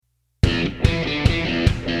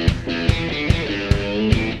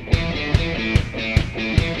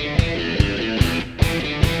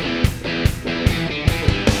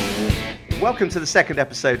Welcome to the second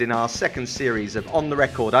episode in our second series of On The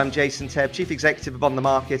Record. I'm Jason Tebb, Chief Executive of On The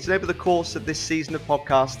Market, and over the course of this season of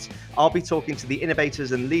podcasts, I'll be talking to the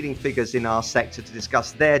innovators and leading figures in our sector to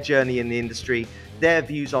discuss their journey in the industry, their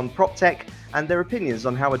views on PropTech, and their opinions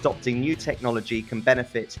on how adopting new technology can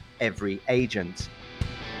benefit every agent.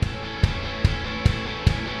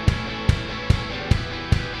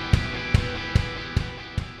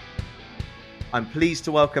 I'm pleased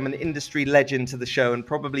to welcome an industry legend to the show and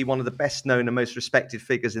probably one of the best known and most respected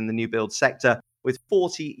figures in the new build sector. With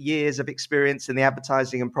 40 years of experience in the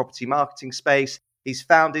advertising and property marketing space, he's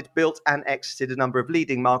founded, built and exited a number of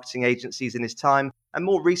leading marketing agencies in his time. And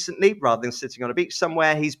more recently, rather than sitting on a beach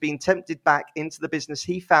somewhere, he's been tempted back into the business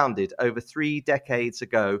he founded over 3 decades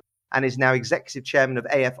ago and is now executive chairman of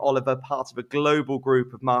AF Oliver, part of a global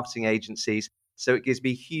group of marketing agencies. So it gives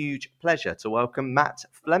me huge pleasure to welcome Matt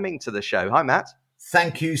Fleming to the show. Hi, Matt.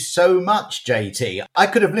 Thank you so much, JT. I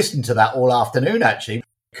could have listened to that all afternoon, actually.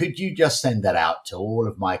 Could you just send that out to all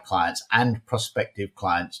of my clients and prospective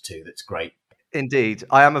clients too? That's great. Indeed.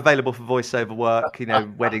 I am available for voiceover work,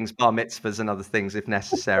 weddings, bar mitzvahs and other things if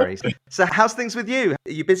necessary. So how's things with you?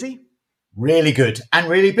 Are you busy? Really good and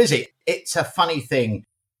really busy. It's a funny thing.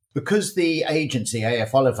 Because the agency,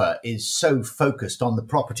 AF Oliver, is so focused on the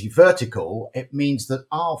property vertical, it means that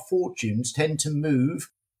our fortunes tend to move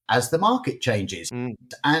as the market changes.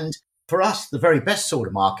 And for us, the very best sort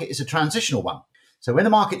of market is a transitional one. So when the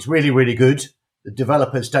market's really, really good, the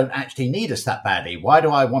developers don't actually need us that badly. Why do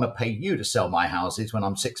I want to pay you to sell my houses when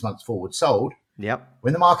I'm 6 months forward sold? Yep.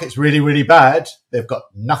 When the market's really, really bad, they've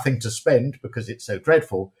got nothing to spend because it's so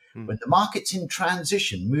dreadful. When the market's in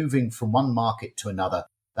transition, moving from one market to another,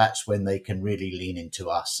 that's when they can really lean into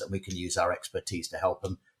us and we can use our expertise to help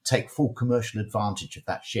them take full commercial advantage of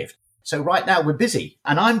that shift. So right now we're busy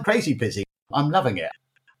and I'm crazy busy. I'm loving it.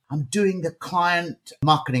 I'm doing the client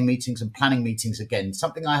marketing meetings and planning meetings again,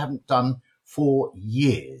 something I haven't done for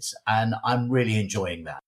years. And I'm really enjoying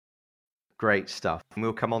that. Great stuff. And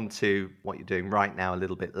we'll come on to what you're doing right now a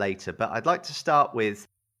little bit later. But I'd like to start with,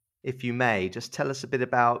 if you may, just tell us a bit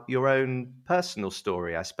about your own personal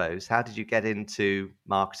story, I suppose. How did you get into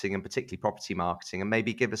marketing and particularly property marketing? And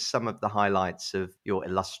maybe give us some of the highlights of your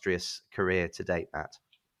illustrious career to date, Matt.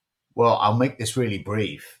 Well, I'll make this really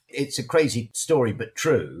brief. It's a crazy story, but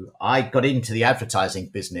true. I got into the advertising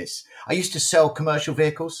business. I used to sell commercial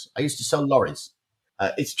vehicles. I used to sell lorries.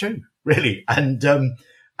 It's true, really. And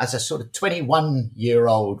as a sort of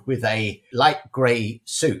 21-year-old with a light grey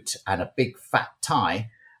suit and a big fat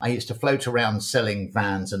tie, I used to float around selling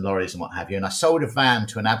vans and lorries and what have you. And I sold a van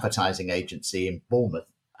to an advertising agency in Bournemouth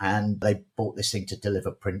and they bought this thing to deliver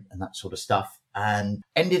print and that sort of stuff and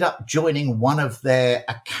ended up joining one of their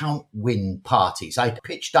account win parties. I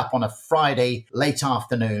pitched up on a Friday late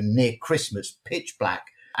afternoon near Christmas, pitch black,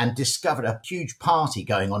 and discovered a huge party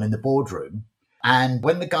going on in the boardroom. And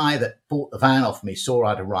when the guy that bought the van off me saw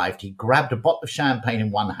I'd arrived, he grabbed a bottle of champagne in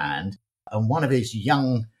one hand and one of his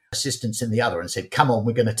young assistants in the other and said, "Come on,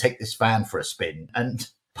 we're going to take this van for a spin." And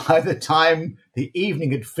by the time the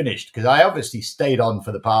evening had finished, because I obviously stayed on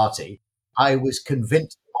for the party, I was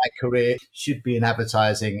convinced my career should be in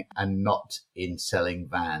advertising and not in selling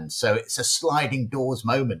vans. So it's a sliding doors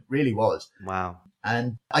moment, really was. Wow.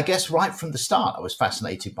 And I guess right from the start, I was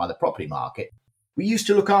fascinated by the property market. We used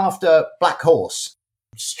to look after Black Horse.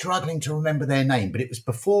 I'm struggling to remember their name, but it was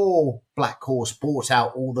before Black Horse bought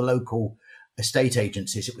out all the local estate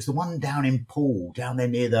agencies. It was the one down in Poole, down there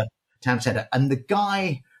near the town centre. And the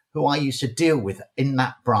guy who I used to deal with in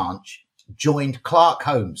that branch joined Clark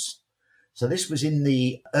Holmes. So this was in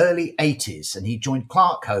the early 80s and he joined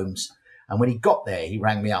Clark Holmes. And when he got there, he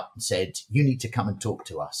rang me up and said, "You need to come and talk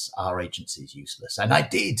to us. Our agency is useless." And I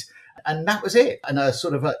did. And that was it. And a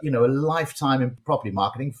sort of a lifetime in property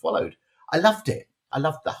marketing followed. I loved it. I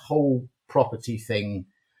loved the whole property thing.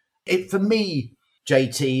 For me,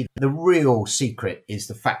 JT, the real secret is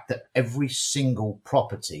the fact that every single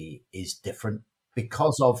property is different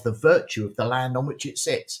because of the virtue of the land on which it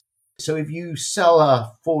sits. So if you sell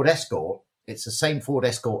a Ford Escort, it's the same Ford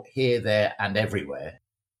Escort here, there and everywhere.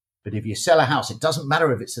 But if you sell a house, it doesn't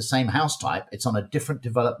matter if it's the same house type. It's on a different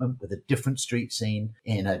development with a different street scene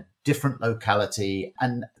in a different locality.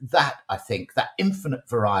 And that, I think, that infinite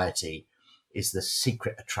variety is the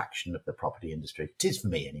secret attraction of the property industry. It is for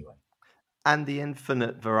me anyway. And the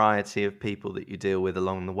infinite variety of people that you deal with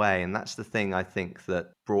along the way. And that's the thing I think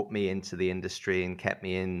that brought me into the industry and kept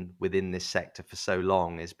me within this sector for so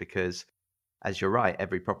long, is because as you're right,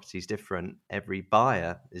 every property is different. Every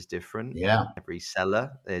buyer is different. Yeah. Every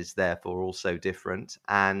seller is therefore also different.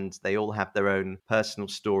 And they all have their own personal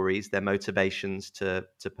stories, their motivations to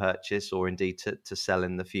purchase or indeed to sell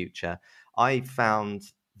in the future. I found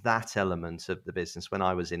that element of the business when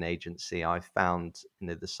I was in agency. I found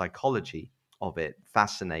the psychology of it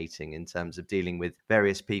fascinating in terms of dealing with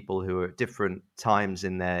various people who are at different times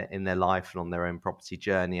in their life and on their own property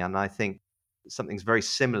journey. And I think something's very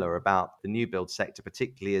similar about the new build sector,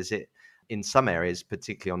 particularly as it, in some areas,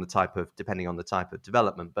 particularly on the type of, depending on the type of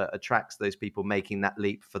development, but attracts those people making that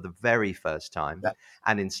leap for the very first time. Yeah.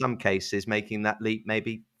 And in some cases, making that leap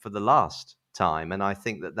maybe for the last time. And I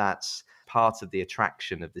think that that's part of the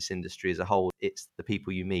attraction of this industry as a whole. It's the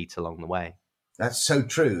people you meet along the way. That's so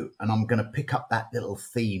true. And I'm going to pick up that little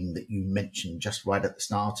theme that you mentioned just right at the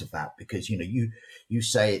start of that, because, you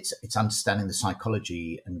say it's understanding the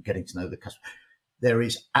psychology and getting to know the customer. There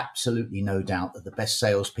is absolutely no doubt that the best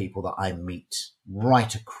salespeople that I meet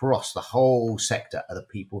right across the whole sector are the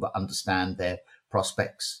people that understand their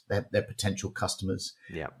prospects, their potential customers.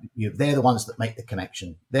 Yeah. They're the ones that make the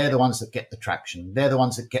connection. They're the ones that get the traction. They're the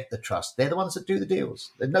ones that get the trust. They're the ones that do the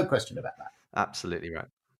deals. There's no question about that. Absolutely right.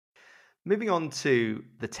 Moving on to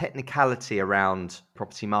the technicality around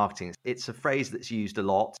property marketing. It's a phrase that's used a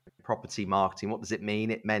lot, property marketing. What does it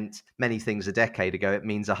mean? It meant many things a decade ago. It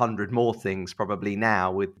means 100 more things probably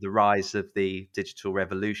now with the rise of the digital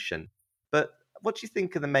revolution. But what do you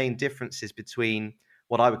think are the main differences between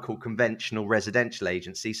what I would call conventional residential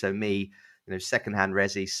agency, so me, secondhand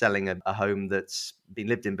resi selling a home that's been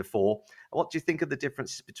lived in before? What do you think are the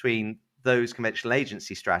differences between those conventional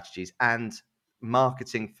agency strategies and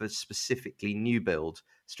marketing for specifically new build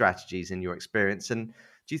strategies in your experience? And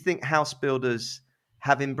do you think house builders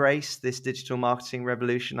have embraced this digital marketing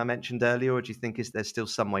revolution I mentioned earlier, or do you think there's still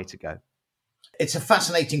some way to go? It's a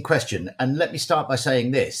fascinating question. And let me start by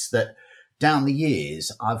saying this, that down the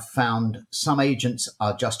years, I've found some agents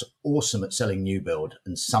are just awesome at selling new build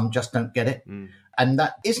and some just don't get it. And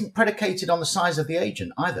that isn't predicated on the size of the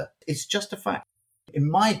agent either. It's just a fact. In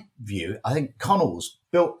my view, I think Connell's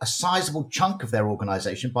built a sizable chunk of their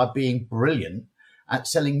organization by being brilliant at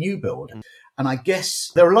selling new build. And I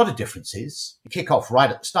guess there are a lot of differences. You kick off right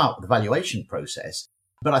at the start with the valuation process.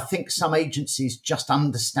 But I think some agencies just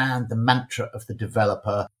understand the mantra of the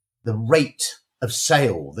developer, the rate of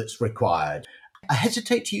sale that's required. I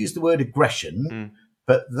hesitate to use the word aggression,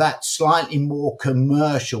 but that slightly more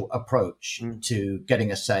commercial approach to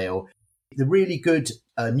getting a sale. The really good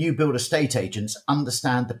new build estate agents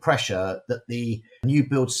understand the pressure that the new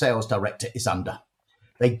build sales director is under.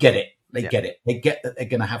 They get it. They get it. They get that they're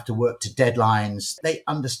going to have to work to deadlines. They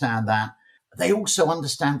understand that. They also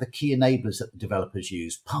understand the key enablers that the developers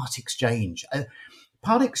use. Part exchange.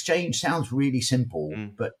 Part exchange sounds really simple,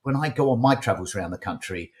 but when I go on my travels around the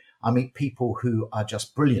country, I meet people who are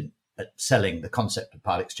just brilliant at selling the concept of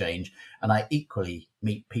part exchange. And I equally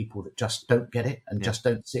meet people that just don't get it and just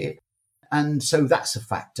don't see it. And so that's a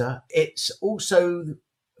factor. It's also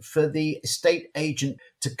for the estate agent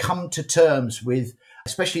to come to terms with,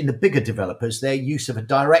 especially in the bigger developers, their use of a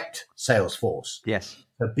direct sales force. Yes.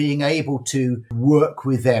 So being able to work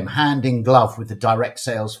with them hand in glove with the direct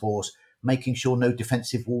sales force, making sure no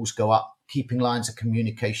defensive walls go up, keeping lines of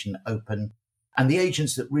communication open. And the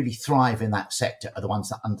agents that really thrive in that sector are the ones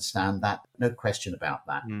that understand that. No question about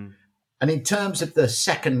that. And in terms of the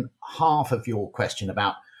second half of your question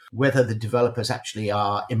about whether the developers actually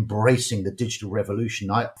are embracing the digital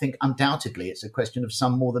revolution, I think undoubtedly it's a question of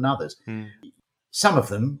some more than others. Some of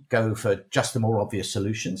them go for just the more obvious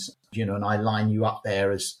solutions, and I line you up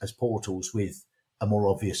there as portals with a more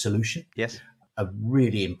obvious solution. Yes. A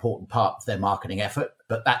really important part of their marketing effort,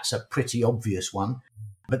 but that's a pretty obvious one.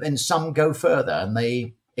 But then some go further and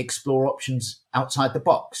they explore options outside the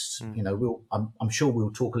box. I'm sure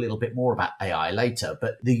we'll talk a little bit more about AI later,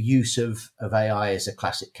 but the use of AI is a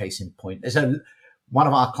classic case in point. One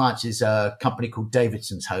of our clients is a company called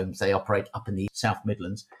Davidson's Homes. They operate up in the South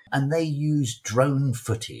Midlands, and they use drone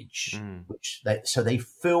footage, so they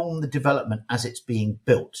film the development as it's being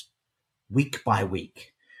built week by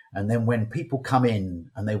week. And then when people come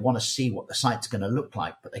in and they want to see what the site's going to look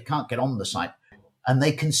like, but they can't get on the site, and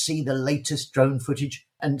they can see the latest drone footage.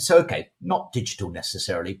 And so, okay, not digital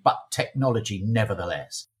necessarily, but technology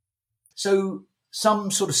nevertheless. So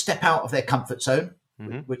some sort of step out of their comfort zone,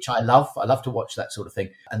 which I love. I love to watch that sort of thing.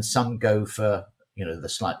 And some go for, the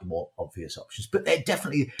slightly more obvious options. But they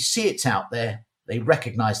definitely see it's out there. They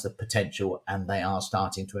recognize the potential and they are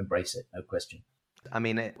starting to embrace it. No question. I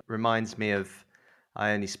mean, it reminds me of,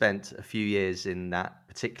 I only spent a few years in that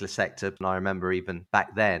particular sector. And I remember even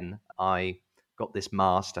back then, I got this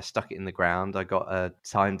mast, I stuck it in the ground. I got a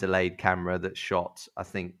time delayed camera that shot, I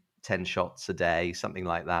think, 10 shots a day, something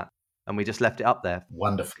like that. And we just left it up there.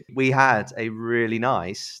 Wonderful. We had a really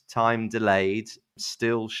nice time delayed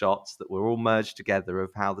still shots that were all merged together of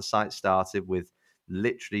how the site started with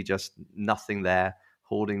literally just nothing there.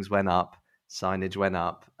 Hoardings went up, signage went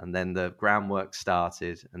up, and then the groundwork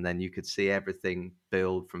started, and then you could see everything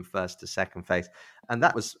build from first to second phase. And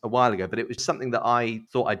that was a while ago, but it was something that I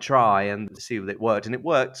thought I'd try and see if it worked. And it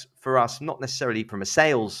worked for us, not necessarily from a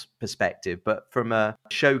sales perspective, but from a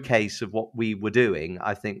showcase of what we were doing.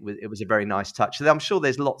 I think it was a very nice touch. I'm sure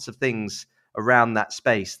there's lots of things around that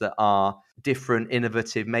space that are different,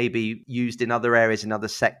 innovative, maybe used in other areas, in other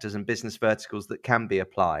sectors and business verticals that can be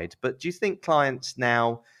applied. But do you think clients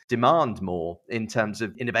now demand more in terms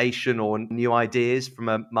of innovation or new ideas from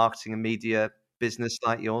a marketing and media business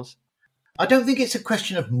like yours? I don't think it's a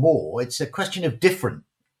question of more, it's a question of different.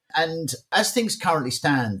 And as things currently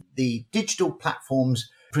stand, the digital platforms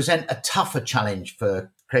present a tougher challenge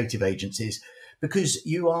for creative agencies because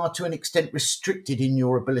you are to an extent restricted in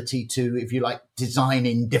your ability to, if you like, design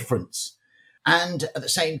in difference. And at the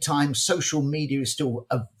same time, social media is still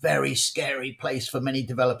a very scary place for many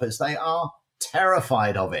developers. They are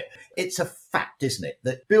terrified of it. It's a fact, isn't it,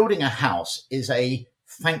 that building a house is a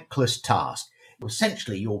thankless task.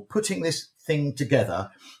 Essentially, you're putting this thing together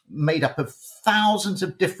made up of thousands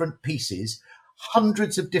of different pieces,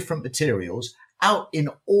 hundreds of different materials, out in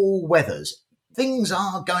all weathers. Things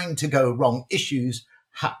are going to go wrong. Issues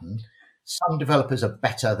happen. Some developers are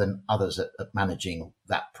better than others at managing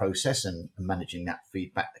that process and managing that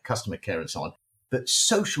feedback, the customer care and so on. But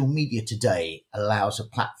social media today allows a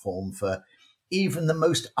platform for even the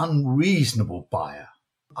most unreasonable buyer.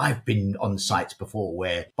 I've been on sites before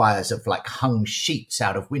where buyers have hung sheets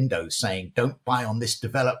out of windows saying, don't buy on this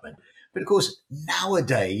development. But of course,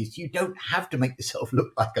 nowadays, you don't have to make yourself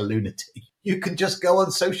look like a lunatic. You can just go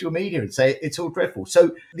on social media and say it's all dreadful.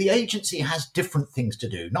 So the agency has different things to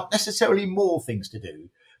do, not necessarily more things to do,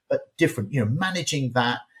 but different, managing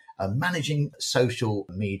that, managing social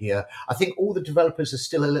media. I think all the developers are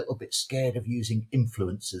still a little bit scared of using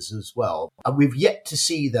influencers as well. And we've yet to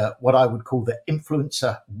see what I would call the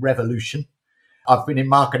influencer revolution. I've been in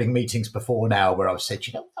marketing meetings before now where I've said,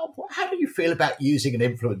 how do you feel about using an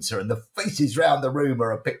influencer? And the faces round the room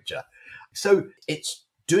are a picture. So it's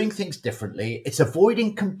doing things differently. It's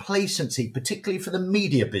avoiding complacency, particularly for the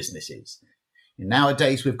media businesses.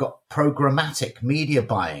 Nowadays, we've got programmatic media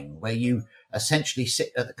buying where you essentially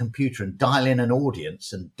sit at the computer and dial in an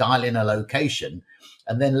audience and dial in a location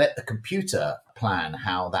and then let the computer plan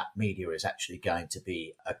how that media is actually going to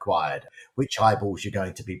be acquired, which eyeballs you're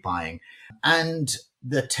going to be buying. And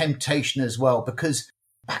the temptation as well, because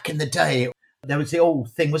back in the day, there was the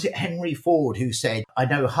old thing, was it Henry Ford who said, I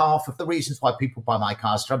know half of the reasons why people buy my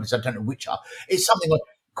cars, troubles, I don't know which are. It's something like,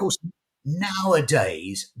 of course,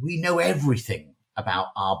 nowadays, we know everything about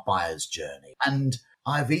our buyer's journey. And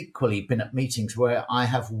I've equally been at meetings where I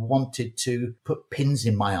have wanted to put pins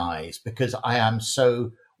in my eyes because I am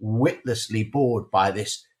so witlessly bored by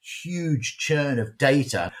this huge churn of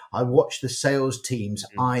data. I watch the sales team's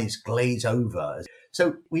eyes glaze over.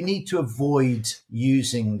 So we need to avoid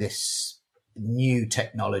using this new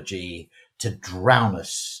technology to drown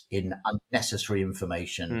us in unnecessary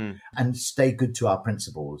information and stay good to our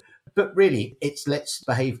principles. But really, it's let's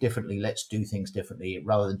behave differently. Let's do things differently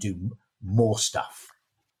rather than do more stuff.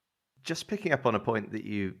 Just picking up on a point that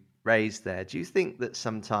you raised there, do you think that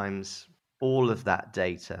sometimes all of that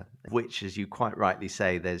data, which, as you quite rightly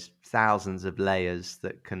say, there's thousands of layers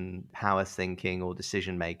that can power thinking or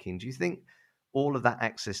decision making, do you think all of that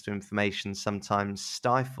access to information sometimes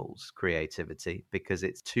stifles creativity because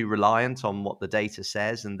it's too reliant on what the data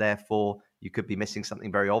says, and therefore you could be missing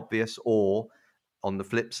something very obvious, or on the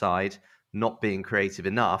flip side, not being creative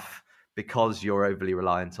enough because you're overly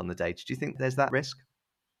reliant on the data? Do you think there's that risk?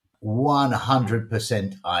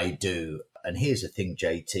 100% I do. And here's the thing,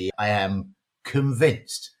 JT, I am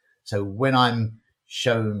convinced. So when I'm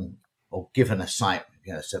shown or given a site,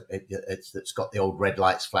 so it's got the old red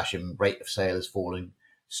lights flashing, rate of sale has fallen,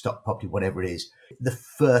 stock property, whatever it is, the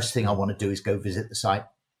first thing I want to do is go visit the site.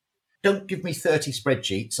 Don't give me 30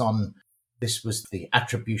 spreadsheets on this was the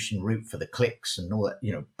attribution route for the clicks and all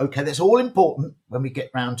that. Okay, that's all important when we get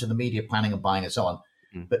round to the media planning and buying and so on.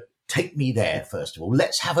 But take me there, first of all.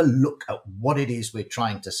 Let's have a look at what it is we're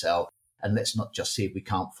trying to sell. And let's not just see if we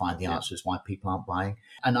can't find the answers why people aren't buying.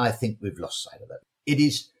 And I think we've lost sight of it. It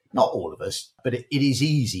is not all of us, but it is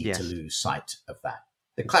easy to lose sight of that.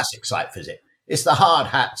 The classic site visit. It's the hard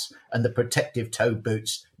hats and the protective toe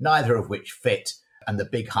boots, neither of which fit. and the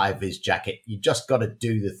big high-vis jacket. You just got to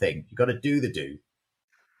do the thing. You got to do the do.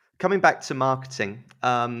 Coming back to marketing,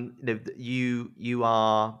 you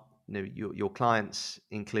are, your clients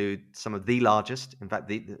include some of the largest, in fact,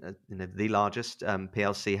 the largest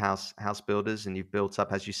PLC house builders, and you've built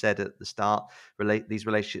up, as you said at the start, these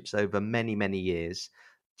relationships over many, many years.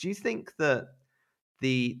 Do you think that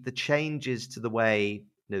the changes to the way,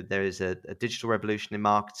 there is a digital revolution in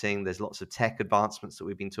marketing, there's lots of tech advancements that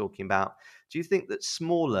we've been talking about. Do you think that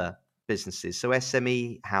smaller businesses, so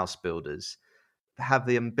SME house builders, have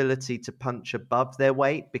the ability to punch above their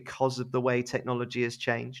weight because of the way technology has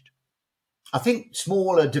changed? I think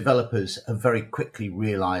smaller developers have very quickly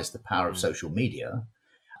realized the power of social media.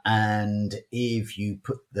 And if you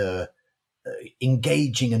put the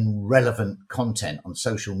engaging and relevant content on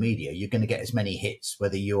social media, you're going to get as many hits,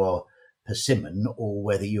 whether you are Persimmon or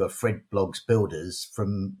whether you are Fred Blogs Builders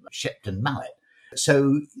from Shepton Mallet.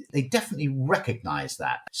 So they definitely recognize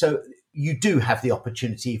that. So you do have the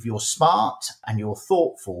opportunity, if you're smart and you're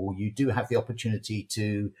thoughtful, you do have the opportunity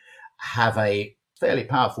to have a fairly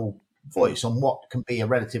powerful voice on what can be a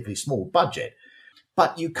relatively small budget.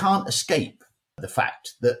 But you can't escape the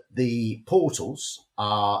fact that the portals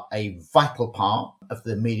are a vital part of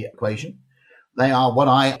the media equation. They are what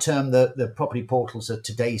I term the property portals are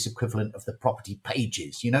today's equivalent of the property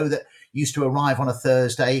pages, that used to arrive on a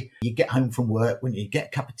Thursday. You get home from work, when you get a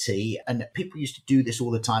cup of tea, and people used to do this all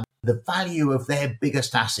the time. The value of their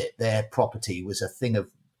biggest asset, their property, was a thing of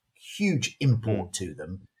huge import to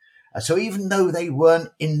them. So even though they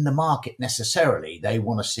weren't in the market necessarily, they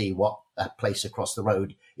want to see what that place across the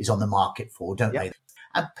road is on the market for, don't they?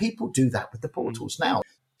 And people do that with the portals now.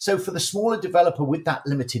 So for the smaller developer with that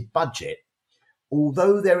limited budget,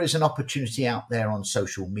 although there is an opportunity out there on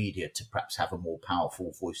social media to perhaps have a more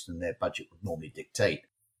powerful voice than their budget would normally dictate,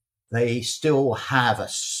 they still have a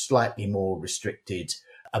slightly more restricted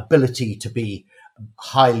ability to be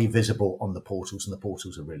highly visible on the portals, and the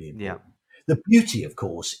portals are really important. The beauty, of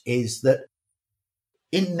course, is that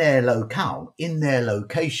in their locale, in their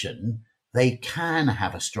location, they can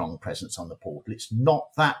have a strong presence on the portal. It's not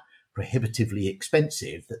that prohibitively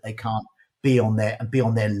expensive that they can't be on there and be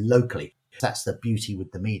on there locally. That's the beauty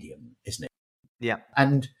with the medium, isn't it? Yeah.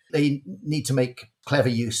 And they need to make clever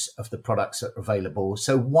use of the products that are available.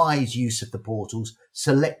 So wise use of the portals,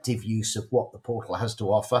 selective use of what the portal has to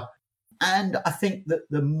offer. And I think that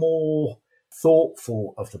the more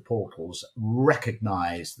thoughtful of the portals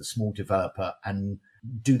recognize the small developer and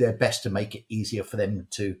do their best to make it easier for them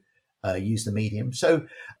to use the medium. So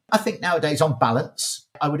I think nowadays, on balance,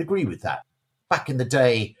 I would agree with that. Back in the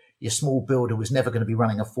day, your small builder was never going to be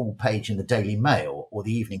running a full page in the Daily Mail or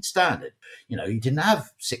the Evening Standard. You didn't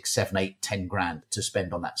have 6, 7, 8, 10 grand to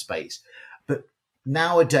spend on that space. But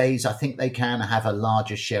nowadays, I think they can have a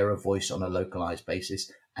larger share of voice on a localized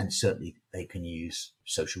basis. And certainly they can use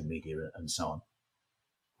social media and so on.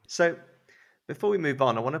 So before we move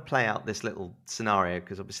on, I want to play out this little scenario,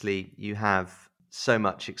 because obviously you have so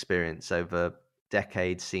much experience over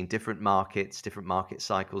decades, seeing different market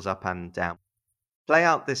cycles up and down. Play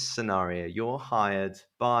out this scenario. You're hired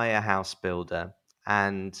by a house builder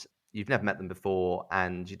and you've never met them before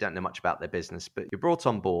and you don't know much about their business, but you're brought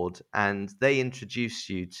on board and they introduce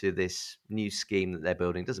you to this new scheme that they're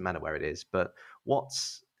building. Doesn't matter where it is, but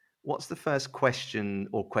what's the first question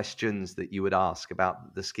or questions that you would ask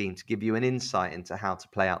about the scheme to give you an insight into how to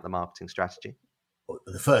play out the marketing strategy?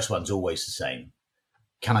 The first one's always the same.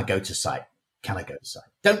 Can I go to site? Can I go to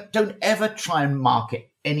site? Don't ever try and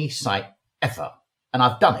market any site ever. And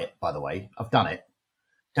I've done it, by the way. I've done it.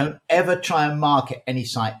 Don't ever try and market any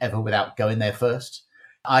site ever without going there first.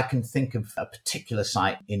 I can think of a particular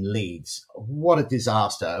site in Leeds. What a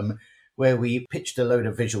disaster. Where we pitched a load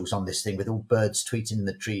of visuals on this thing with all birds tweeting in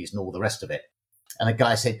the trees and all the rest of it. And a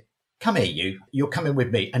guy said, come here, you're coming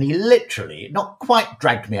with me. And he literally, not quite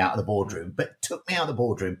dragged me out of the boardroom, but took me out of the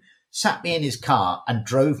boardroom, sat me in his car and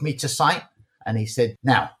drove me to site. And he said,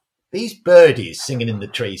 now, these birdies singing in the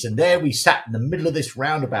trees. And there we sat in the middle of this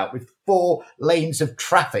roundabout with 4 lanes of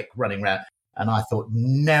traffic running around. And I thought,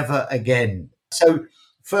 never again. So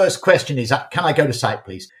first question is, can I go to site,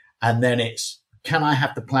 please? And then it's, can I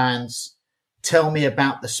have the plans? Tell me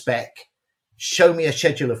about the spec. Show me a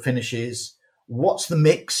schedule of finishes. What's the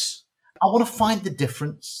mix? I want to find the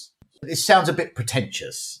difference. It sounds a bit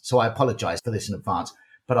pretentious, so I apologize for this in advance,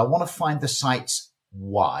 but I want to find the site's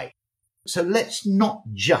why. So let's not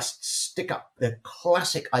just stick up the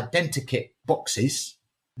classic identikit boxes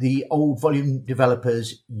the old volume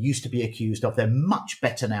developers used to be accused of. They're much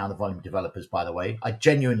better now, the volume developers, by the way. I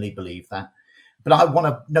genuinely believe that. But I want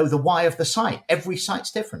to know the why of the site. Every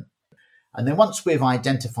site's different. And then once we've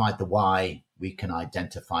identified the why, we can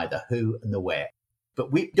identify the who and the where.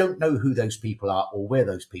 But we don't know who those people are or where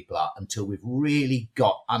those people are until we've really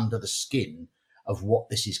got under the skin of what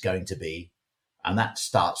this is going to be. And that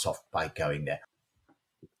starts off by going there.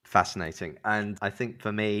 Fascinating. And I think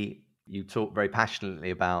for me, you talk very passionately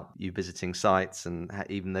about you visiting sites, and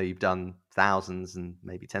even though you've done thousands and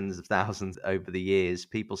maybe tens of thousands over the years,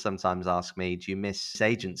 people sometimes ask me, do you miss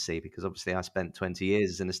agency? Because obviously I spent 20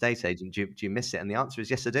 years as an estate agent. Do you miss it? And the answer is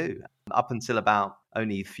yes, I do. Up until about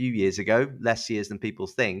only a few years ago, less years than people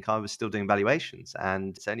think, I was still doing valuations.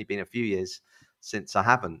 And it's only been a few years since I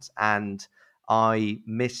haven't. And I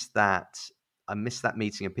miss that. I miss that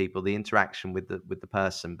meeting of people, the interaction with the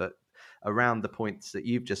person. But around the points that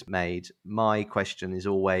you've just made, my question is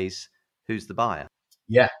always, who's the buyer?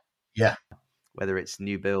 Yeah. Whether it's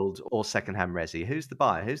new build or secondhand resi, who's the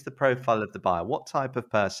buyer? Who's the profile of the buyer? What type of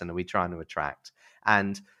person are we trying to attract?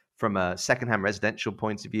 And from a secondhand residential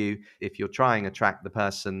point of view, if you're trying to attract the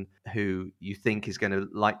person who you think is going to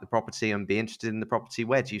like the property and be interested in the property,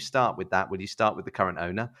 where do you start with that? Will you start with the current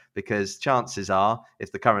owner? Because chances are,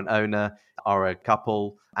 if the current owner are a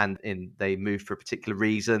couple and they move for a particular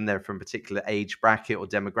reason, they're from a particular age bracket or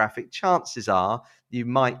demographic, chances are you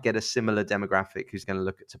might get a similar demographic who's going to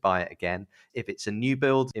look to buy it again. If it's a new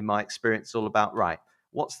build, in my experience, it's all about, right,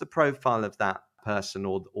 what's the profile of that person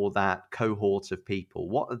or that cohort of people?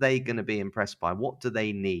 What are they going to be impressed by? What do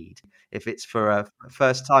they need? If it's for a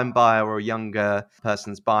first time buyer or a younger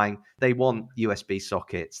person's buying, they want USB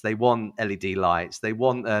sockets, they want LED lights, they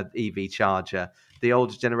want an EV charger. The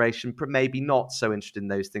older generation maybe not so interested in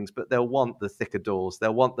those things, but they'll want the thicker doors,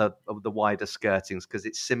 they'll want the wider skirtings because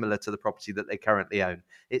it's similar to the property that they currently own.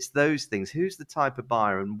 It's those things. Who's the type of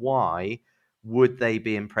buyer and why would they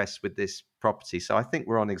be impressed with this property? So I think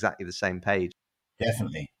we're on exactly the same page.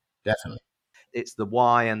 Definitely. It's the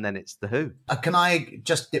why and then it's the who. Can I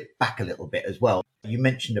just dip back a little bit as well? You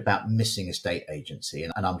mentioned about missing estate agency,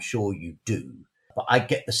 and I'm sure you do. But I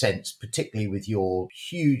get the sense, particularly with your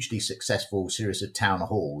hugely successful series of town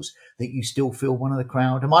halls, that you still feel one of the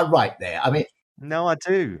crowd. Am I right there? I mean, no, I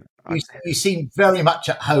do. You seem very much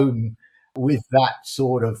at home with that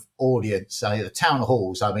sort of audience. The town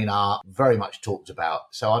halls, are very much talked about.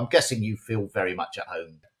 So I'm guessing you feel very much at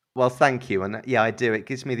home. Well, thank you. And yeah, I do. It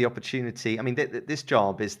gives me the opportunity. I mean, this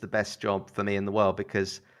job is the best job for me in the world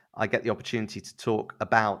because I get the opportunity to talk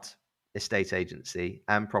about estate agency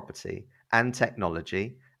and property and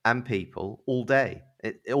technology and people all day.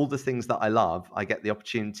 All the things that I love, I get the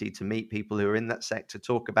opportunity to meet people who are in that sector,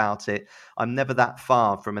 talk about it. I'm never that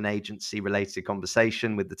far from an agency-related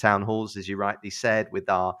conversation with the town halls, as you rightly said, with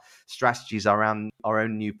our strategies around our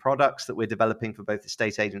own new products that we're developing for both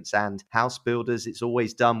estate agents and house builders. It's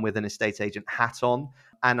always done with an estate agent hat on,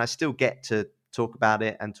 and I still get to talk about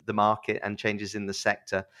it and the market and changes in the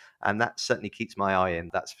sector, and that certainly keeps my eye in,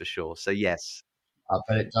 that's for sure. So yes. I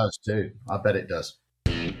bet it does too. I bet it does.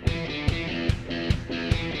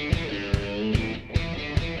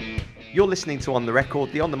 You're listening to On The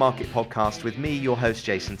Record, the On The Market podcast with me, your host,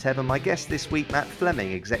 Jason Tebb, and my guest this week, Matt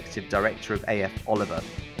Fleming, Executive Director of AF Oliver.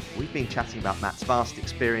 We've been chatting about Matt's vast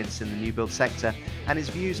experience in the new build sector and his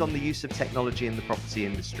views on the use of technology in the property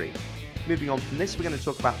industry. Moving on from this, we're going to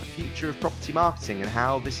talk about the future of property marketing and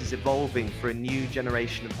how this is evolving for a new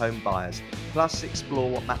generation of home buyers, plus explore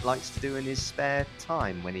what Matt likes to do in his spare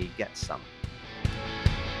time when he gets some.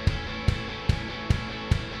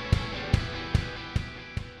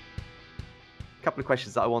 Couple of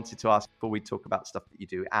questions that I wanted to ask before we talk about stuff that you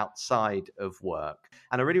do outside of work.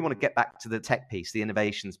 And I really want to get back to the tech piece, the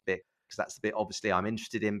innovations bit, because that's the bit obviously I'm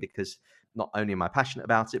interested in because not only am I passionate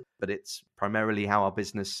about it, but it's primarily how our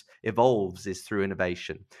business evolves is through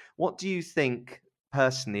innovation. What do you think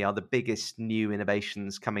personally are the biggest new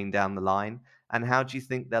innovations coming down the line? And how do you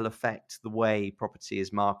think they'll affect the way property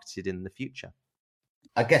is marketed in the future?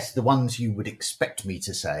 I guess the ones you would expect me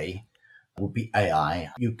to say would be AI.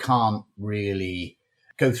 You can't really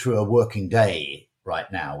go through a working day right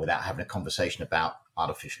now without having a conversation about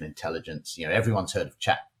artificial intelligence. Everyone's heard of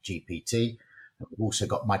ChatGPT. We've also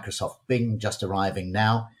got Microsoft Bing just arriving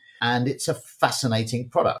now, and it's a fascinating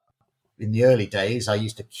product. In the early days, I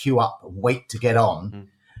used to queue up and wait to get on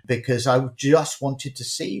because I just wanted to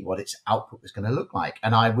see what its output was going to look like.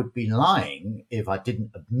 And I would be lying if I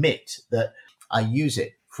didn't admit that I use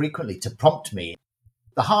it frequently to prompt me.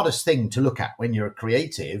 The hardest thing to look at when you're a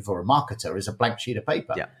creative or a marketer is a blank sheet of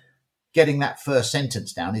paper. Yeah. Getting that first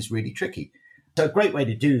sentence down is really tricky. So a great way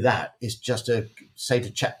to do that is just to say to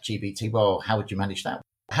ChatGPT, well, how would you manage that?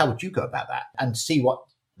 How would you go about that? And see what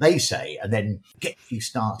they say and then get you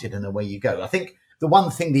started and away you go. I think the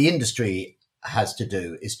one thing the industry has to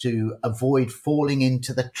do is to avoid falling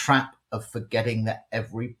into the trap of forgetting that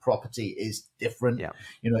every property is different. Yeah.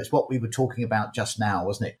 It's what we were talking about just now,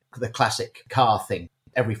 wasn't it? The classic car thing.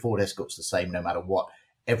 Every Ford Escort's the same no matter what.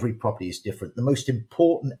 Every property is different. The most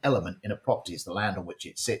important element in a property is the land on which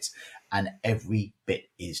it sits, and every bit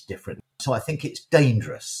is different. So I think it's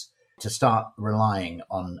dangerous to start relying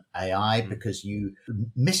on AI because you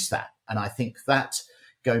miss that. And I think that,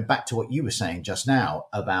 going back to what you were saying just now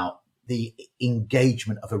about the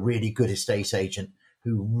engagement of a really good estate agent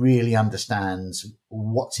who really understands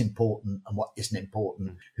what's important and what isn't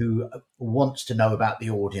important, who wants to know about the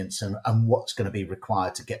audience and what's going to be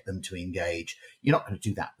required to get them to engage. You're not going to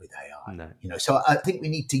do that with AI. No. So I think we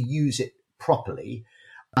need to use it properly.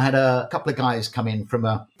 I had a couple of guys come in from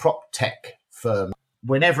a prop tech firm.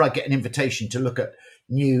 Whenever I get an invitation to look at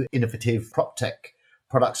new innovative prop tech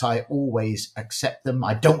products, I always accept them.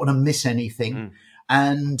 I don't want to miss anything.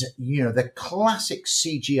 And, the classic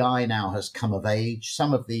CGI now has come of age.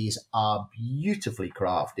 Some of these are beautifully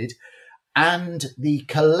crafted. And the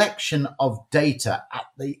collection of data at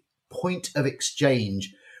the point of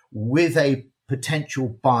exchange with a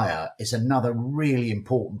potential buyer is another really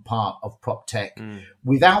important part of prop tech.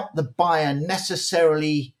 Without the buyer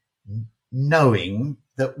necessarily knowing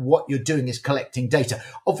that what you're doing is collecting data.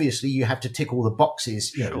 Obviously, you have to tick all the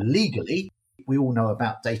boxes legally. We all know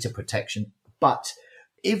about data protection. But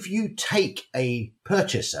if you take a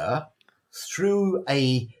purchaser through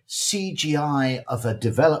a CGI of a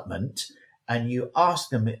development and you ask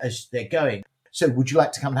them as they're going, so would you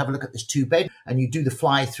like to come and have a look at this 2-bed? And you do the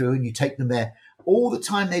fly through and you take them there. All the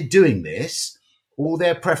time they're doing this, all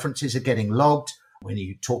their preferences are getting logged. When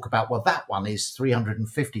you talk about, well, that one is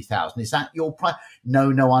 350,000. Is that your price?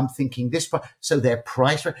 No, I'm thinking this price. So their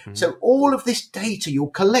price. So all of this data,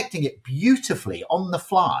 you're collecting it beautifully on the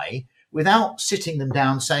fly without sitting them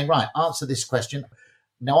down saying, right, answer this question.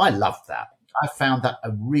 Now, I love that. I found that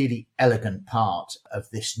a really elegant part of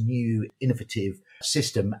this new innovative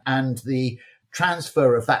system, and the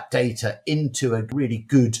transfer of that data into a really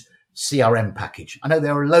good CRM package. I know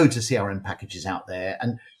there are loads of CRM packages out there,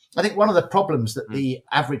 and I think one of the problems that the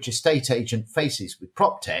average estate agent faces with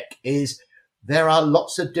prop tech is there are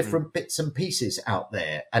lots of different bits and pieces out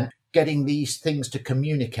there, and getting these things to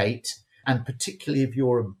communicate, and particularly if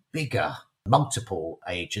you're a bigger multiple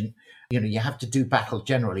agent, you have to do battle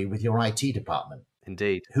generally with your IT department.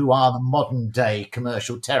 Indeed. Who are the modern day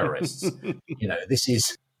commercial terrorists. This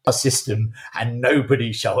is a system and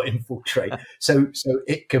nobody shall infiltrate. So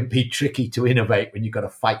it can be tricky to innovate when you've got to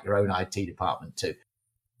fight your own IT department too.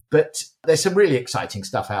 But there's some really exciting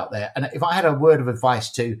stuff out there. And if I had a word of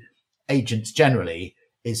advice to agents generally,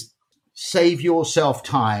 is save yourself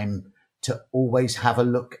time to always have a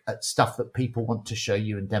look at stuff that people want to show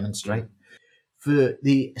you and demonstrate. For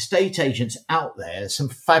the estate agents out there, some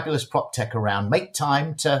fabulous prop tech around. Make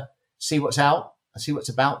time to see what's out, see what's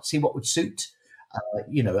about, see what would suit.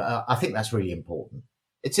 I think that's really important.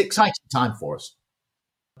 It's an exciting time for us.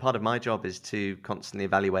 Part of my job is to constantly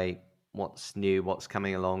evaluate what's new, what's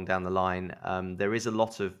coming along down the line. There is a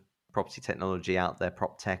lot of property technology out there,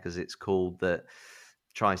 prop tech as it's called, that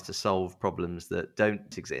tries to solve problems that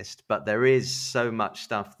don't exist. But there is so much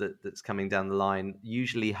stuff that's coming down the line,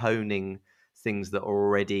 usually honing things that are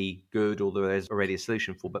already good or there's already a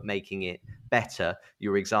solution for, but making it better.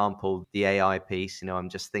 Your example, the AI piece, I'm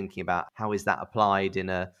just thinking about how is that applied in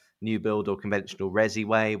a new build or conventional resi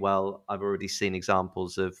way? Well, I've already seen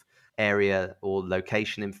examples of area or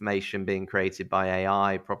location information being created by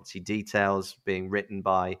AI, property details being written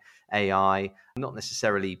by AI, not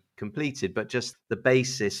necessarily completed, but just the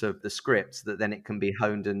basis of the script that then it can be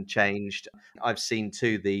honed and changed. I've seen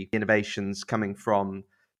too the innovations coming from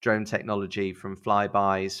drone technology, from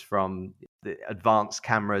flybys, from the advanced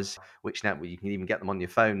cameras, which now you can even get them on your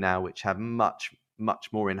phone now, which have much,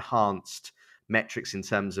 much more enhanced metrics in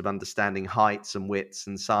terms of understanding heights and widths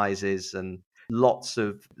and sizes, and lots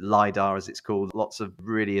of LiDAR, as it's called, lots of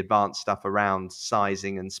really advanced stuff around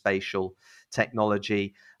sizing and spatial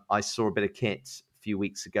technology. I saw a bit of kit a few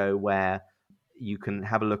weeks ago where you can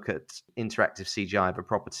have a look at interactive CGI of a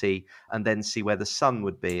property and then see where the sun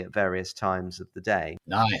would be at various times of the day.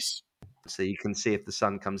 Nice. So you can see if the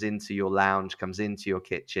sun comes into your lounge, comes into your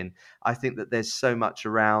kitchen. I think that there's so much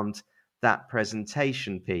around that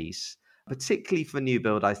presentation piece, particularly for new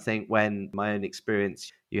build. I think when my own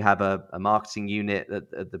experience, you have a marketing unit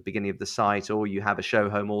at the beginning of the site, or you have a show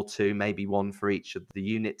home or two, maybe one for each of the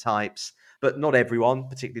unit types. But not everyone,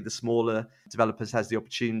 particularly the smaller developers, has the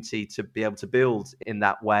opportunity to be able to build in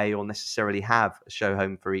that way or necessarily have a show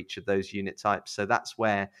home for each of those unit types. So that's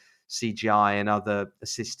where CGI and other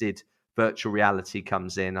assisted virtual reality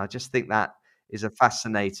comes in. I just think that is a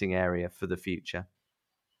fascinating area for the future.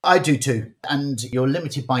 I do too. And you're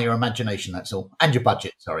limited by your imagination, that's all. And your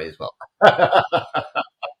budget, sorry, as well.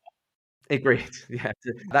 Agreed. Yeah,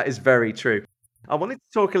 that is very true. I wanted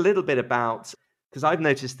to talk a little bit about, because I've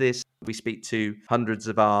noticed this, we speak to hundreds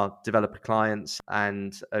of our developer clients,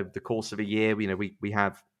 and over the course of a year, we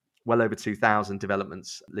have well over 2,000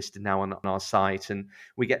 developments listed now on our site, and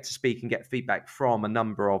we get to speak and get feedback from a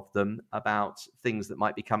number of them about things that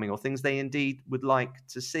might be coming or things they indeed would like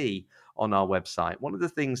to see on our website. One of the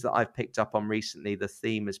things that I've picked up on recently, the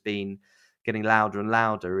theme has been getting louder and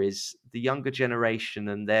louder, is the younger generation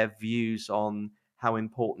and their views on how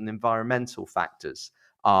important environmental factors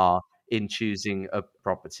are in choosing a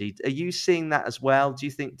property. Are you seeing that as well? Do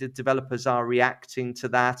you think the developers are reacting to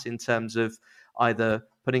that in terms of either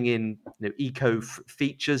putting in eco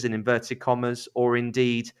features in inverted commas, or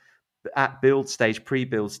indeed at build stage,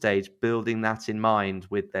 pre-build stage, building that in mind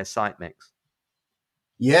with their site mix?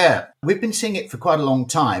 Yeah, we've been seeing it for quite a long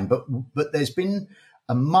time, but there's been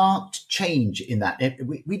a marked change in that.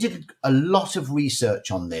 We did a lot of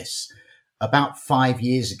research on this about 5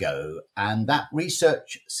 years ago, and that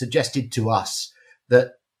research suggested to us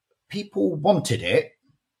that people wanted it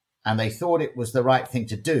and they thought it was the right thing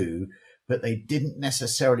to do, but they didn't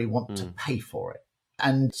necessarily want to pay for it.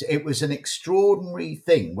 And it was an extraordinary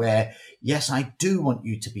thing where, yes, I do want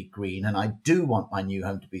you to be green and I do want my new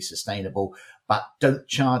home to be sustainable, but don't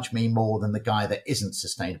charge me more than the guy that isn't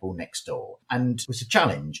sustainable next door. And it was a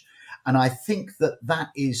challenge. And I think that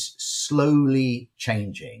is slowly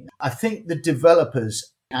changing. I think the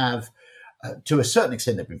developers have, to a certain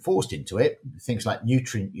extent, they've been forced into it. Things like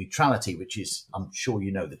nutrient neutrality, which is, I'm sure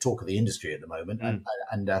you know, the talk of the industry at the moment,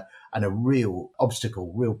 and a real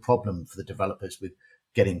obstacle, real problem for the developers with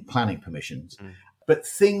getting planning permissions. But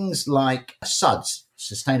things like SUDs,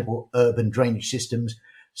 sustainable urban drainage systems,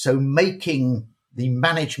 so making the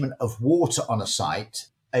management of water on a site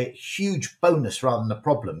a huge bonus rather than a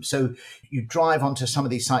problem. So you drive onto some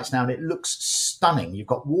of these sites now and it looks stunning. You've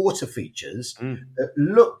got water features that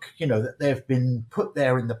look, that they've been put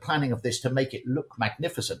there in the planning of this to make it look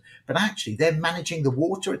magnificent. But actually they're managing the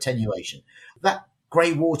water attenuation, that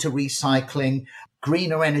grey water recycling,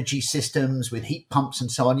 greener energy systems with heat pumps and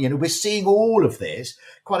so on. We're seeing all of this,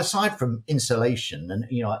 quite aside from insulation. And,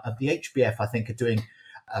 the HBF, I think, are doing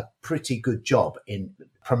a pretty good job in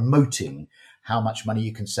promoting how much money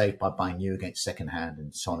you can save by buying new against secondhand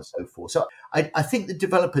and so on and so forth. So I think the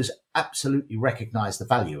developers absolutely recognize the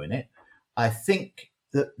value in it. I think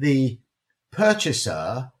that the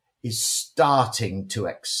purchaser is starting to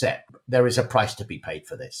accept there is a price to be paid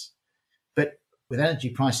for this. But with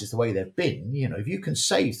energy prices the way they've been, if you can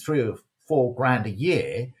save 3 or 4 grand a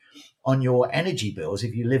year on your energy bills,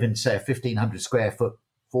 if you live in, say, a 1,500 square foot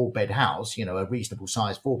 4-bed house, a reasonable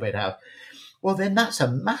size 4-bed house, well, then that's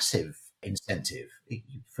a massive incentive.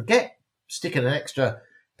 Forget sticking an extra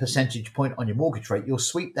percentage point on your mortgage rate. You'll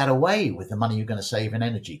sweep that away with the money you're going to save in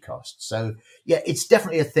energy costs. So, yeah, it's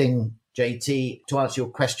definitely a thing, JT. To answer your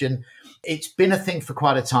question, it's been a thing for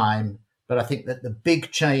quite a time. But I think that the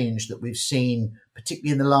big change that we've seen,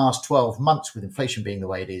 particularly in the last 12 months with inflation being the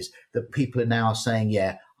way it is, that people are now saying,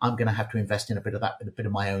 yeah, I'm going to have to invest in a bit of that with a bit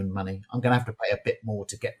of my own money. I'm going to have to pay a bit more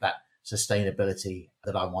to get that sustainability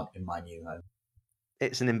that I want in my new home.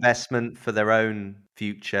 It's an investment for their own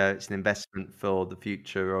future. It's an investment for the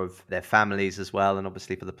future of their families as well, and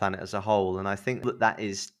obviously for the planet as a whole. And I think that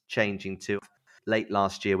is changing too. Late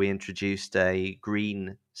last year, we introduced a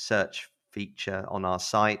green search feature on our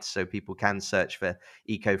site, so people can search for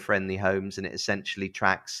eco-friendly homes, and it essentially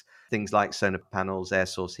tracks things like solar panels, air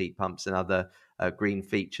source heat pumps, and other green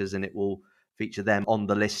features, and it will feature them on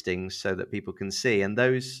the listings so that people can see. And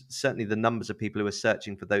those, certainly the numbers of people who are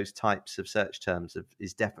searching for those types of search terms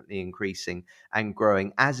is definitely increasing and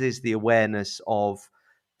growing, as is the awareness of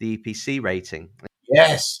the EPC rating.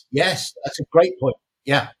 Yes, that's a great point.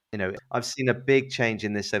 Yeah. I've seen a big change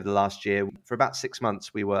in this over the last year. For about 6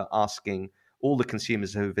 months, we were asking all the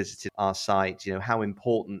consumers who visited our site, how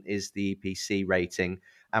important is the EPC rating?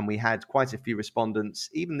 And we had quite a few respondents.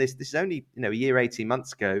 Even this is only, a year, 18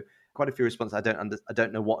 months ago, quite a few responses. I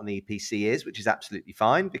don't know what an EPC is, which is absolutely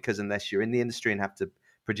fine, because unless you're in the industry and have to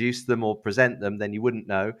produce them or present them, then you wouldn't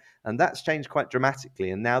know. And that's changed quite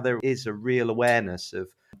dramatically. And now there is a real awareness of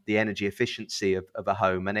the energy efficiency of a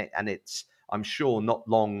home. And it's, I'm sure, not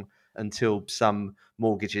long until some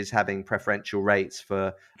mortgages having preferential rates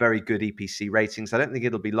for very good EPC ratings. I don't think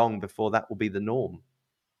it'll be long before that will be the norm.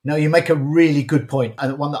 No, you make a really good point,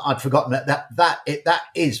 and one that I'd forgotten. That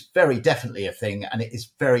is very definitely a thing, and it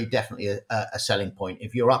is very definitely a selling point.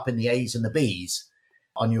 If you're up in the A's and the B's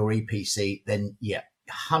on your EPC, then yeah,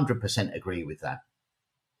 100% agree with that.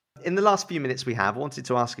 In the last few minutes we have, I wanted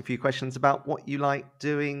to ask a few questions about what you like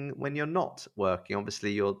doing when you're not working.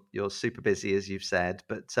 Obviously, you're super busy, as you've said,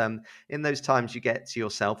 but in those times you get to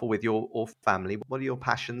yourself or with your or family, what are your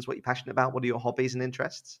passions? What are you passionate about? What are your hobbies and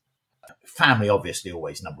interests? Family, obviously,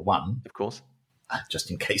 always number one, Of course,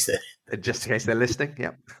 just in case they're just in case they're listening.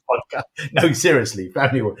 Yeah. podcast. No, seriously,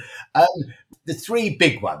 family. The three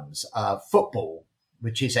big ones are football,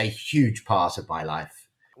 which is a huge part of my life.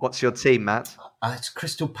 What's your team, Matt? It's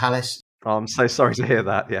Crystal Palace. Oh, I'm so sorry to hear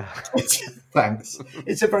that. Yeah. Thanks.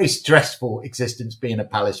 It's a very stressful existence being a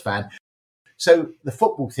Palace fan. So the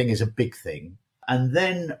football thing is a big thing. And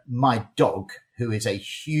then my dog, who is a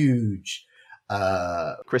huge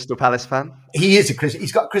Crystal Palace fan. He's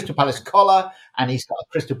got a Crystal Palace collar and he's got a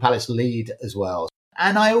Crystal Palace lead as well.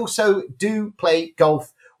 And I also do play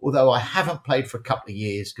golf, although I haven't played for a couple of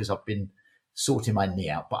years because I've been sorting my knee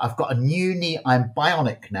out. But I've got a new knee. I'm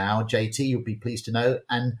bionic now, JT, you'll be pleased to know.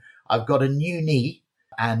 And I've got a new knee.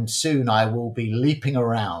 And soon I will be leaping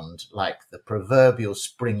around like the proverbial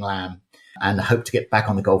spring lamb and hope to get back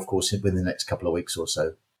on the golf course within the next couple of weeks or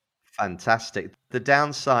so. Fantastic. The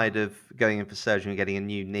downside of going in for surgery and getting a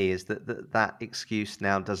new knee is that excuse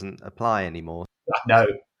now doesn't apply anymore. No.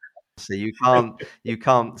 So you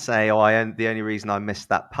can't say, the only reason I missed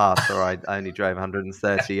that putt or I only drove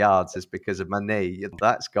 130 yards is because of my knee.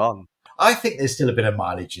 That's gone. I think there's still a bit of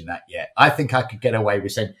mileage in that yet. I think I could get away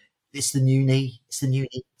with saying, it's the new knee. It's the new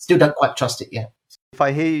knee. Still don't quite trust it yet. If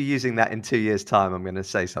I hear you using that in 2 years' time, I'm going to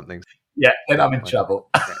say something. Yeah, then I'm in trouble.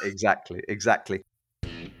 Yeah, exactly.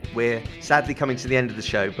 We're sadly coming to the end of the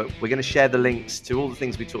show, but we're going to share the links to all the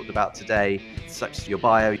things we talked about today, such as your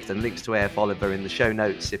bio and links to AF Oliver in the show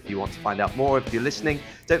notes if you want to find out more. If you're listening,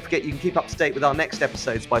 don't forget you can keep up to date with our next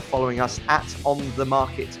episodes by following us at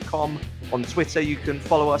OnTheMarket.com. On Twitter, you can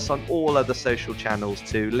follow us on all other social channels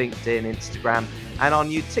too, LinkedIn, Instagram, and our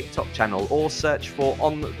new TikTok channel, or search for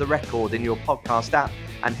On The Record in your podcast app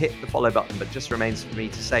and hit the follow button. But just remains for me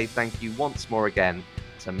to say thank you once more again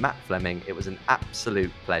to Matt Fleming. It was an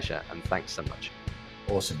absolute pleasure, and thanks so much.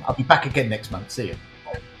 Awesome. I'll be back again next month. See you.